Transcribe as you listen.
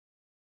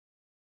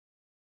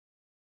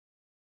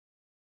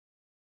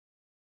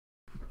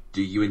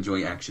Do you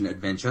enjoy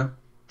action-adventure?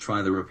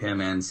 Try the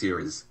Repairman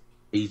series.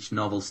 Each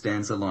novel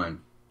stands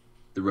alone.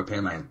 The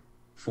Repairman,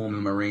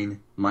 former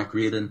Marine, Mike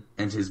Reardon,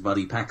 and his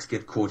buddy Pax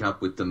get caught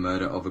up with the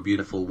murder of a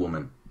beautiful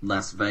woman,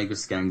 Las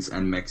Vegas gangs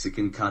and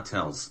Mexican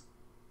cartels.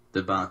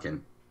 The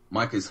Barkin.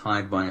 Mike is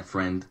hired by a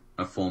friend,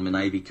 a former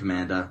Navy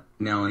commander,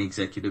 now an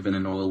executive in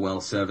an oil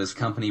well service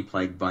company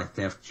plagued by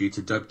theft due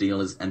to dope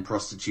dealers and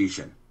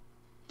prostitution.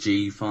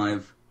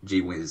 G5,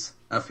 G-Whiz,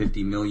 a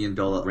 $50 million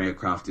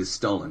aircraft is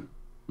stolen.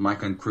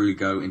 Mike and crew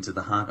go into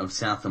the heart of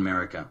South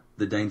America,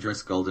 the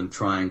dangerous Golden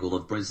Triangle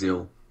of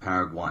Brazil,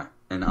 Paraguay,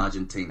 and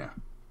Argentina.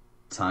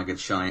 Target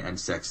shy and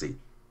sexy.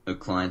 A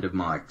client of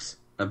Mike's,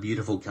 a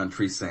beautiful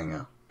country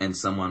singer, and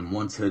someone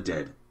wants her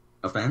dead.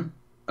 A fan?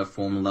 A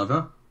former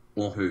lover?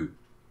 Or who?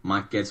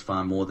 Mike gets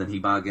far more than he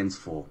bargains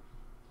for.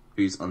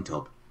 Who's on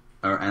top?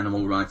 Are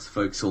animal rights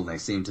folks all they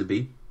seem to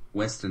be?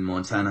 Western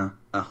Montana,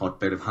 a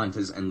hotbed of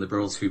hunters and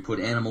liberals who put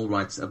animal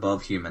rights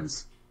above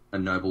humans. A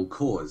noble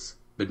cause,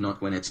 but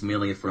not when it's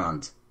merely a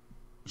front.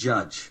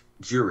 Judge,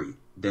 jury,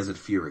 desert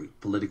fury.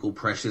 Political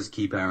pressures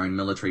keep our own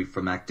military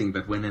from acting,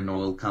 but when an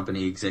oil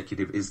company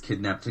executive is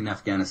kidnapped in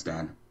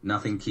Afghanistan,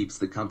 nothing keeps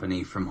the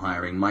company from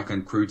hiring Mike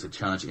and crew to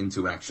charge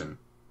into action.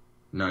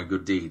 No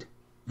good deed.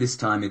 This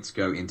time it's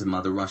go into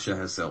Mother Russia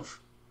herself.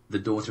 The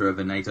daughter of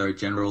a NATO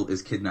general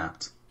is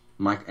kidnapped.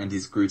 Mike and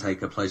his crew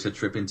take a pleasure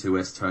trip into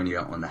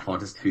Estonia on the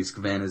hottest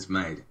Husqvarna's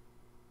made.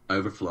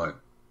 Overflow.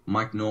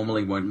 Mike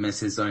normally won't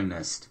mess his own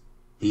nest.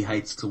 He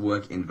hates to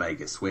work in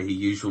Vegas where he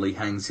usually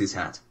hangs his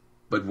hat.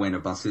 But when a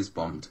bus is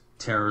bombed,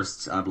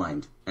 terrorists are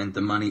blamed, and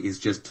the money is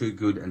just too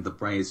good and the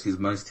prey is his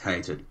most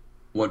hated.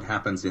 What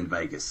happens in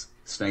Vegas,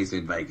 stays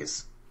in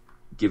Vegas.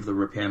 Give the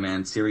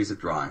Repairman series a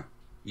try.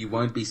 You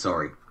won't be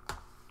sorry.